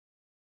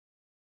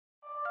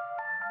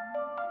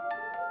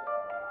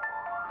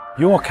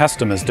Your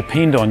customers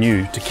depend on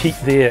you to keep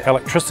their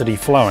electricity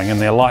flowing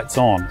and their lights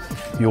on.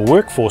 Your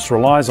workforce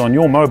relies on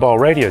your mobile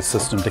radio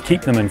system to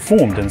keep them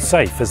informed and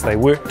safe as they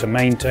work to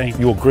maintain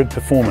your grid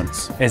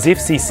performance. As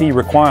FCC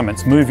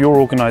requirements move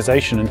your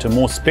organisation into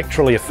more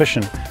spectrally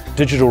efficient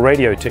digital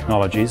radio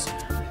technologies,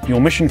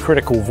 your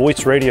mission-critical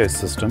voice radio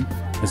system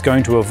is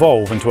going to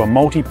evolve into a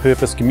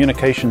multi-purpose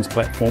communications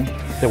platform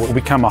that will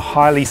become a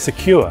highly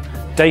secure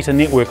data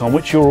network on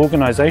which your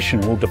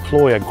organisation will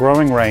deploy a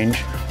growing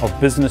range of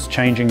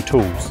business-changing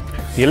tools.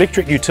 The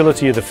electric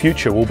utility of the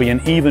future will be an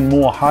even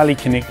more highly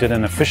connected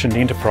and efficient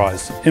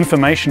enterprise.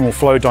 Information will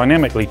flow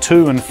dynamically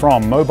to and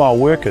from mobile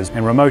workers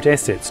and remote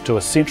assets to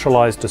a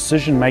centralised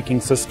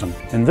decision-making system,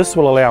 and this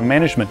will allow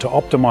management to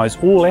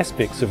optimise all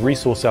aspects of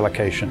resource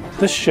allocation.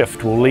 This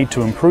shift will lead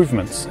to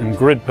improvements in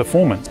grid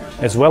performance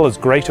as well as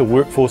greater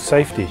workforce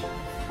safety.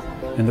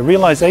 And the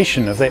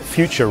realisation of that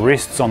future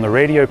rests on the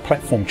radio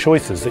platform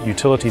choices that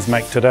utilities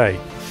make today.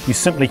 You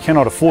simply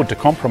cannot afford to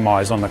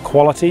compromise on the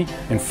quality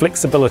and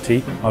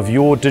flexibility of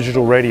your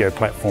digital radio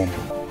platform.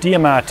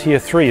 DMR Tier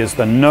 3 is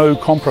the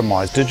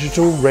no-compromise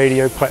digital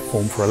radio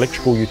platform for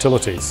electrical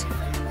utilities.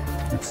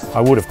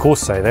 I would of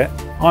course say that.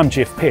 I'm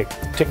Geoff Peck,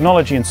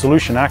 Technology and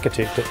Solution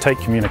Architect at Tait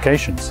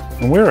Communications,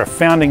 and we're a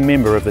founding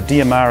member of the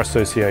DMR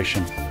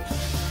Association.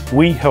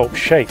 We helped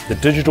shape the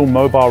digital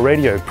mobile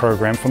radio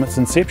program from its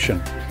inception.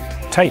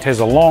 Tait has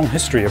a long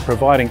history of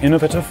providing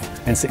innovative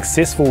and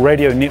successful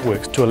radio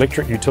networks to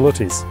electric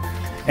utilities.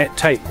 At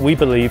Tait, we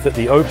believe that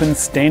the open,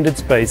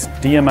 standards-based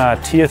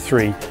DMR Tier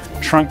 3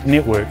 trunk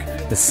network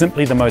is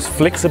simply the most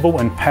flexible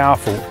and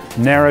powerful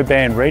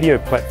narrowband radio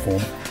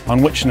platform on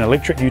which an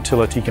electric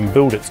utility can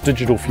build its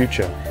digital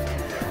future.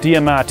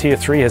 DMR Tier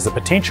 3 has the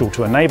potential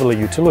to enable a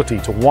utility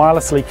to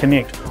wirelessly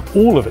connect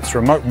all of its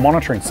remote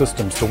monitoring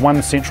systems to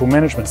one central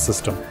management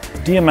system.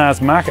 DMR's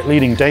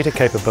market-leading data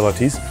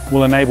capabilities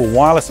will enable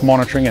wireless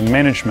monitoring and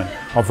management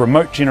of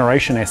remote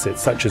generation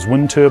assets such as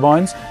wind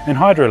turbines and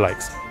hydro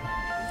lakes.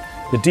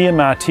 The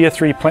DMR Tier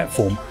 3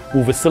 platform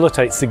will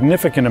facilitate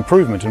significant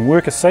improvement in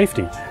worker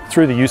safety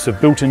through the use of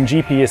built-in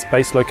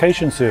GPS-based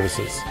location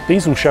services.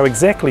 These will show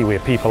exactly where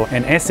people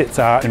and assets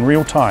are in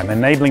real time,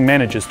 enabling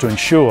managers to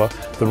ensure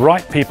the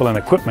right people and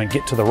equipment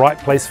get to the right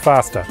place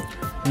faster.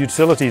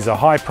 Utilities are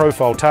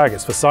high-profile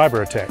targets for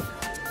cyber attack.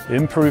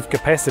 Improved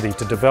capacity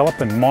to develop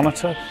and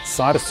monitor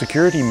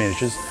cybersecurity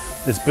measures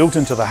is built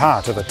into the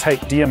heart of a Tait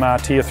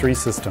DMR Tier 3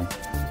 system.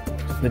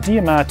 The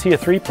DMR Tier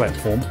 3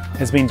 platform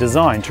has been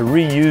designed to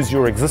reuse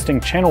your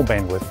existing channel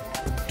bandwidth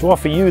to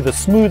offer you the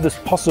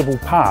smoothest possible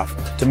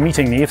path to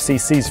meeting the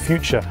FCC's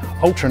future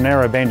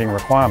ultra-narrowbanding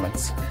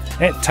requirements.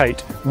 At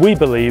Tait, we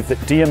believe that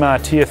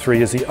DMR Tier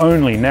 3 is the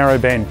only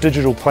narrowband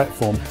digital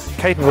platform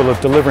capable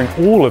of delivering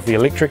all of the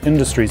electric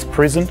industry's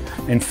present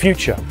and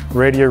future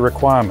radio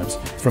requirements,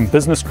 from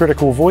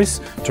business-critical voice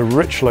to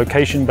rich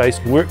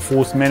location-based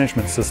workforce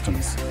management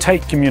systems.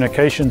 Tait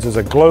Communications is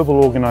a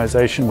global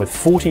organisation with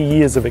 40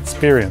 years of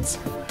experience,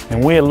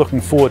 and we're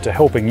looking forward to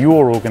helping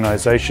your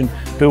organisation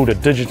build a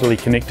digitally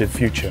connected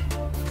future.